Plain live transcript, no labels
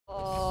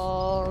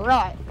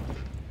right.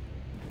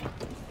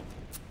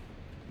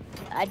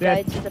 I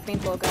died to the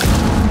paintball gun.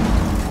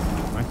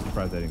 I'm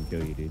surprised I didn't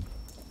kill you, dude.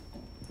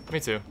 Me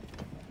too.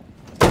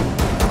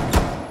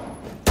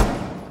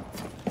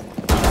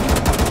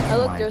 Oh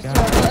look, there's two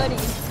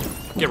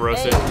buddies. Get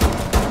roasted.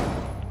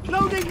 Hey.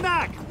 Loading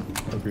back.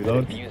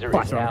 Reload. The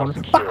diffuser is now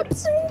secured.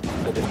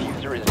 The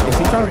diffuser is no Is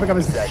he trying to longer pick up in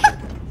his? possession.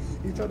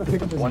 He's trying to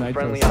pick up his One nitro.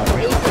 friendly sauce.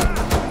 operator.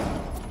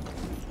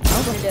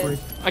 You're dead.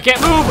 I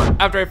can't move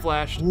after I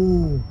flashed.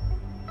 Ooh.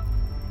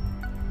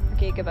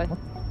 Okay, goodbye.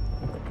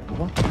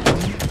 What?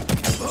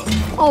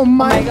 Oh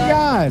my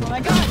god! Oh my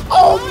god!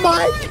 Oh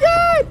my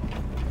god!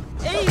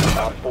 Hey!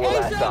 Top 4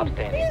 last stop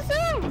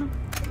standing.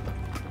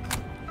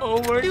 Oh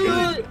my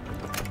god.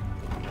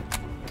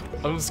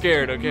 I'm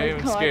scared, okay?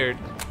 I'm scared.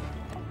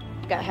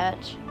 Got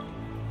hatch.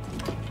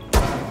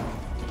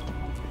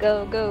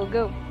 Go, go,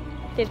 go.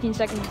 15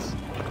 seconds.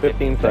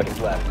 15 seconds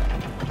left.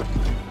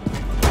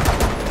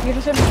 You're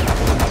just 10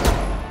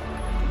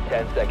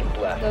 seconds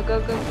left. Go, go,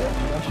 go, go.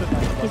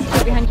 He's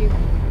still behind you.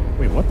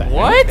 Wait, what the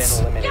What? Been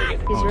eliminated.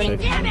 He's Oh, running shit.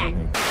 behind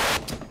you.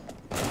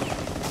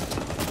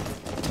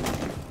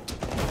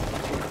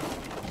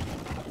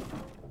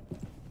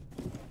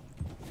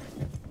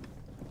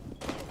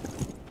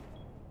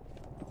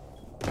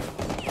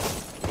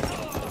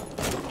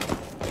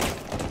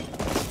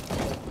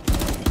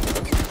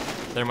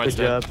 They're much Good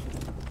dead. job.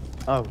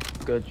 Oh,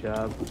 good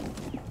job.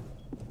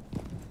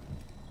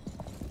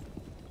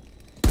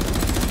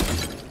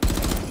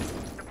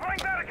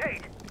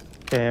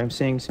 Okay, I'm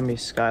seeing somebody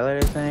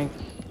skylight, I think.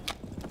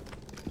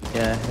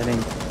 Yeah,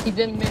 heading. He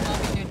didn't mid on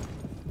me, dude.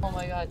 Oh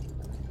my god.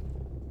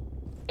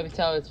 I can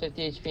tell it's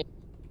 50 HP.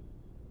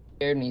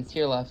 Scared me. It's to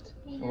your left.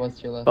 It was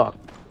to your left. Fuck.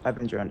 I've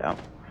been droned out.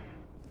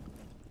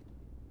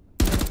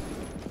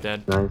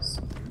 Dead. Nice.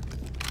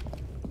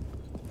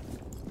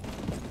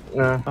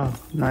 No, Oh,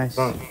 nice.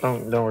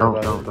 don't worry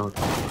about it. Don't.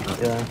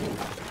 Yeah.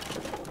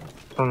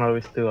 Don't know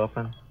it's still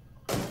open.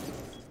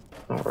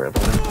 Don't worry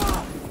about it.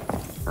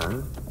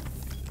 Huh?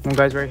 One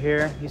guy's right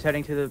here. He's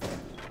heading to the.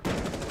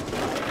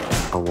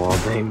 A wall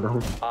game though.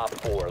 Op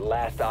 4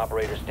 last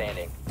operator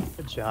standing.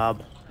 Good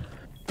job.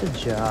 Good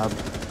job.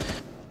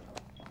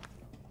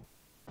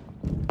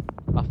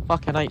 I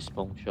fucking hate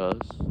spawn shows.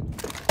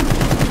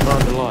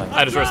 Run the line.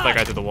 I just rushed that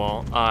guy to the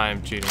wall.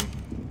 I'm cheating.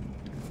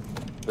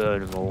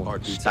 Burn them all.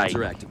 Heartbeat Steak.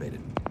 sensor activated.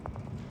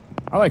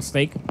 I like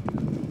steak.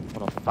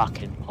 What a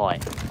fucking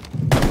pipe.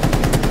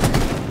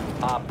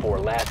 Op 4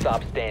 last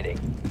stop standing.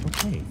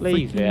 Okay.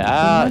 Leave freaking- it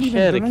out, they're not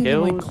share the even, they're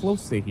not even, kills. like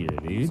close to here,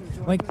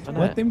 dude. Like, I know.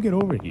 let them get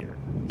over here.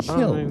 I Chill.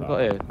 don't even dog.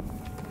 got it.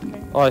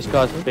 Oh, this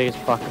guy's the biggest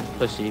fucking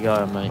pussy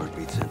going, mate.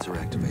 Heartbeat sensor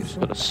activated. He's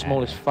got the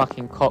smallest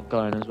fucking cock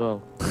going as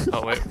well.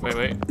 Oh, wait.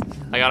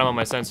 I got him on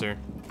my sensor.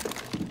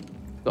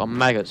 Got a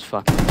maggot's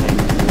fucking thing.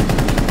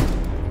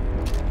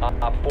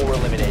 Op 4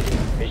 eliminated.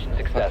 Mission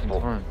Fucking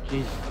successful. time.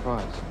 Jesus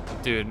Christ.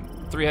 Dude,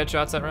 3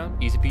 headshots that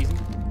round. Easy peasy.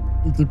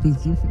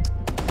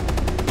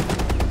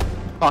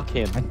 Fuck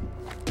him.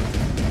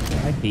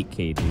 I hate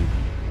K, dude.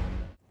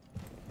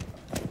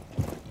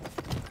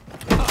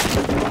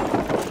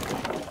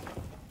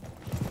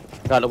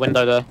 Go out the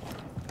window there.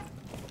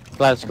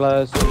 Glads. Oh,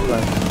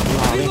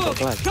 I ain't got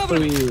glads.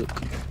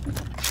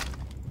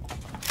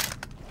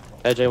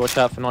 AJ, watch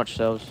out for nitro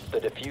cells. The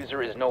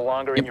diffuser is no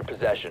longer in your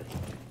possession.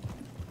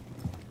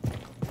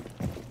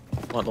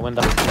 Out the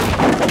window.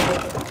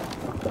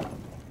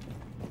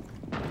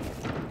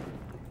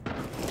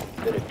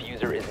 The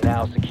diffuser is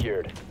now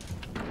secured.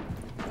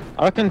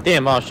 I reckon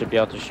DMR should be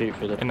able to shoot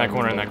through the. In that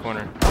corner.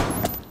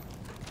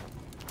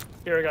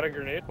 Here, I got a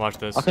grenade. Watch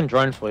this. I can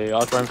drone for you.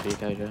 I'll drone for you,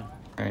 KJ.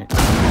 Alright.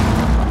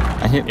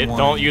 I hit one.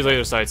 Don't use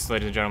laser sights,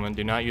 ladies and gentlemen.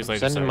 Do not use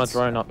laser Send him my sights.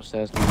 drone up the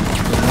stairs.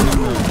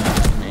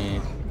 Me.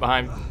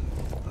 Behind.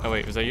 Oh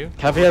wait, was that you?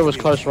 Caviar was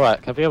close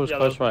right. Caviar was Yeah,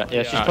 close that was- right. Yeah,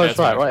 yeah. she's Ah, close that's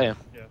right, fine. right here.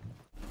 Yeah.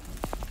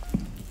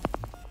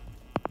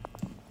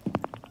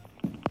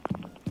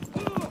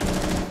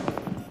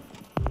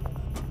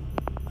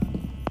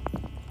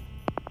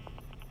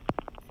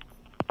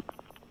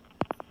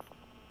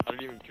 I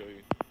didn't even kill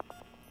you.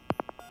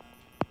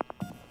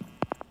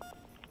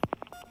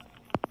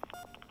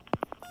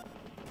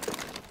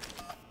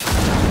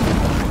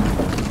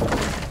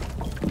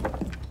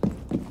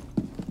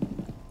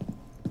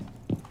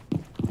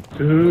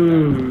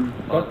 Dude,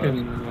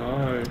 fucking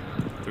nice.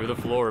 Through the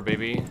floor,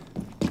 baby.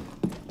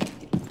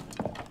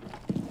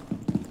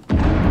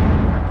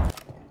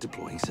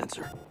 Deploying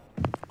sensor.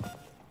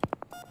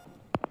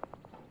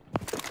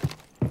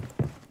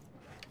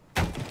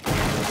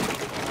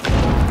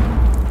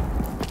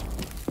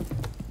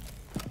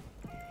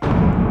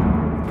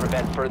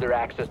 Prevent further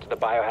access to the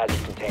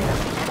biohazard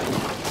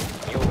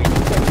container. You will be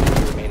detected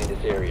to remain in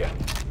this area.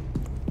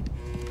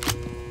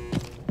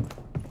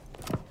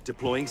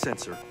 Deploying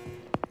sensor.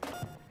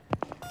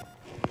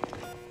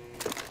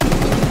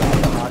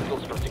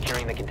 Modules for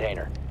securing the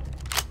container.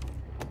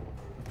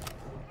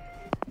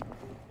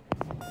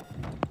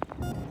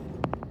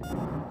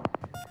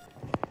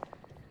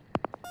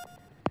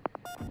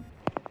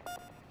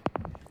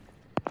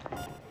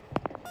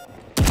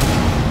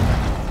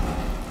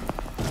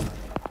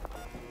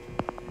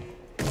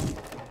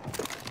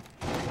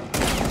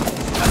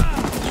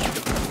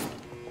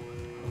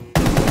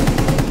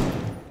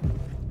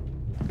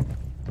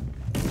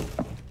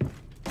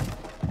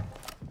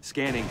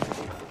 Scanning.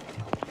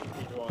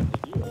 Did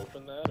you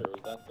open that, or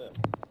was that them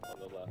on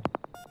the left?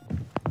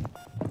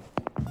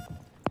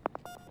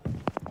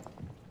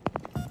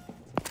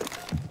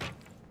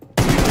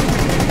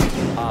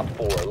 Op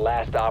 4,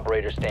 last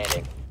operator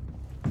standing.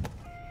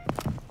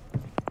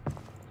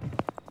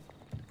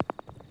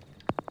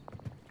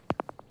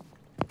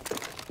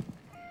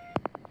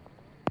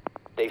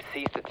 They've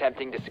ceased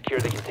attempting to secure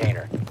the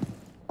container.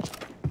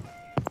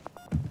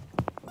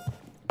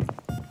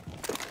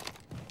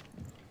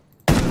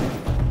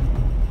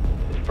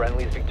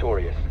 Friendly's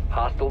victorious.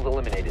 Hostiles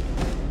eliminated.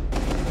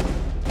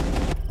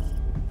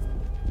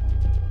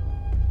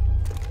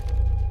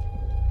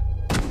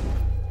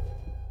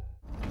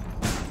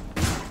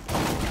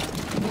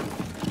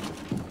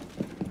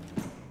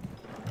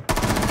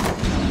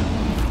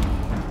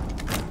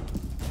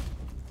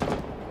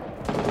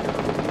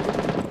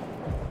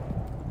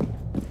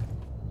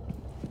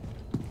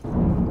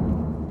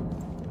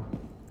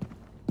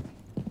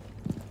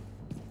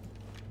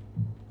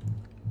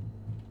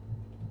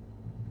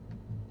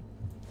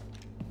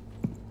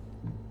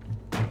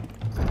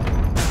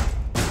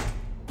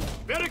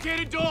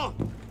 Barricaded door!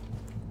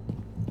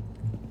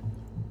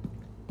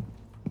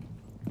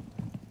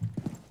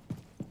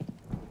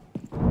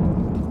 You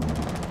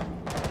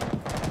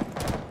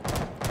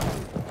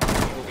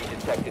will be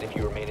detected if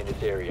you remain in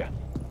this area.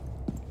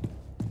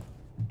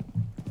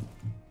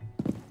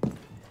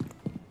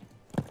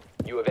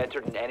 You have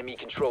entered an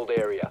enemy-controlled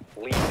area.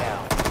 Leave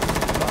now.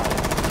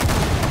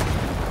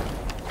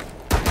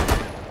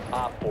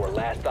 Op 4,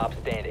 last stop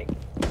standing.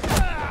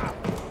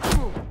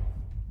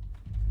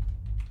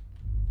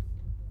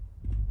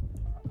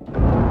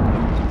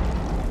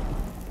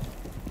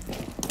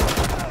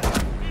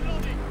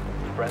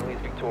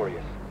 Friendly's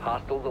victorious.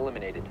 Hostiles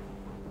eliminated.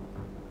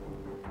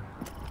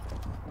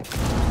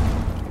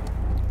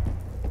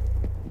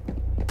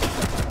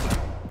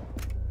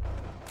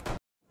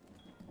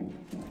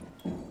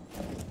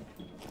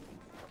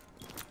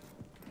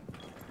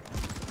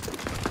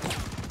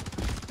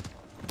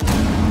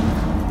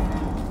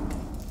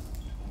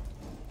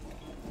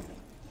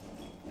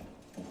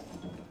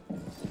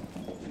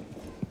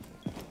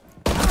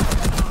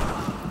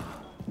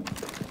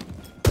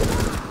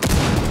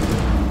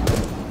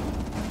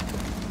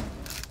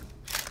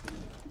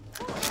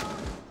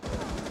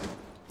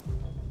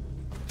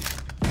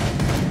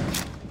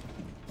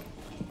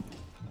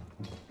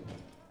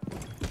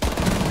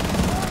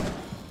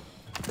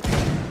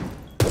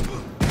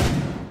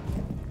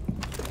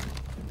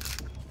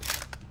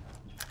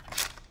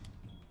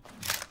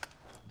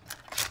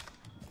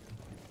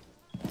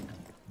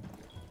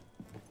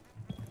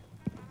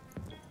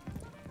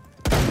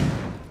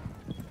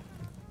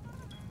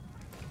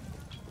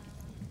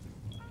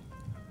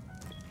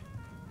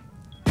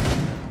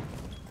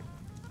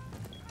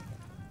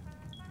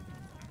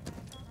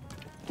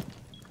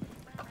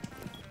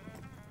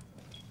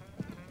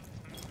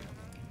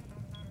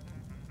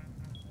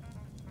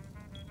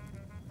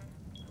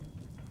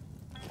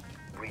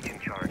 Breaching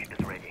charge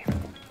is ready.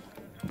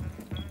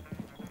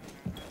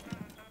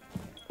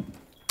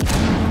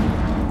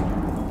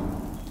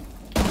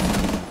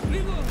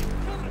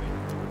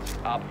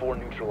 Op 4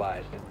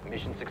 neutralized.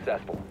 Mission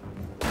successful.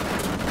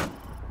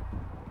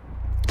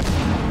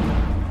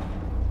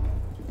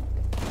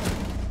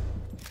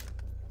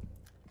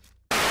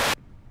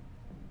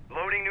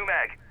 Loading new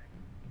mag.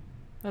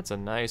 That's a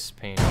nice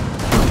paint.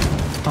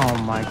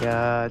 Oh my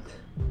god.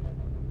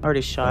 I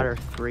already shot her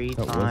 3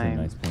 That was a times.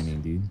 nice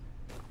painting, dude.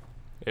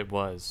 It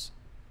was.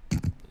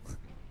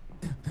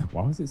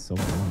 Why was it so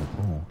far on the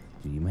pole?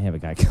 Dude, you might have a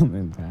guy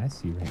coming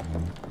past you right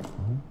now.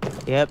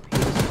 Yep.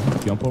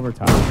 Jump over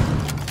top.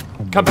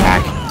 Come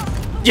back!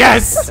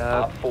 Yes!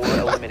 Op 4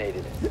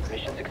 eliminated.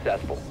 Mission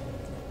successful.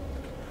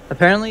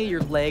 Apparently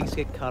your legs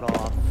get cut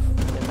off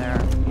in there,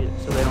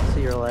 so they don't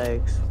see your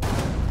legs.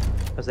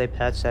 Because they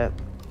patch that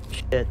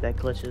shit that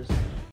glitches.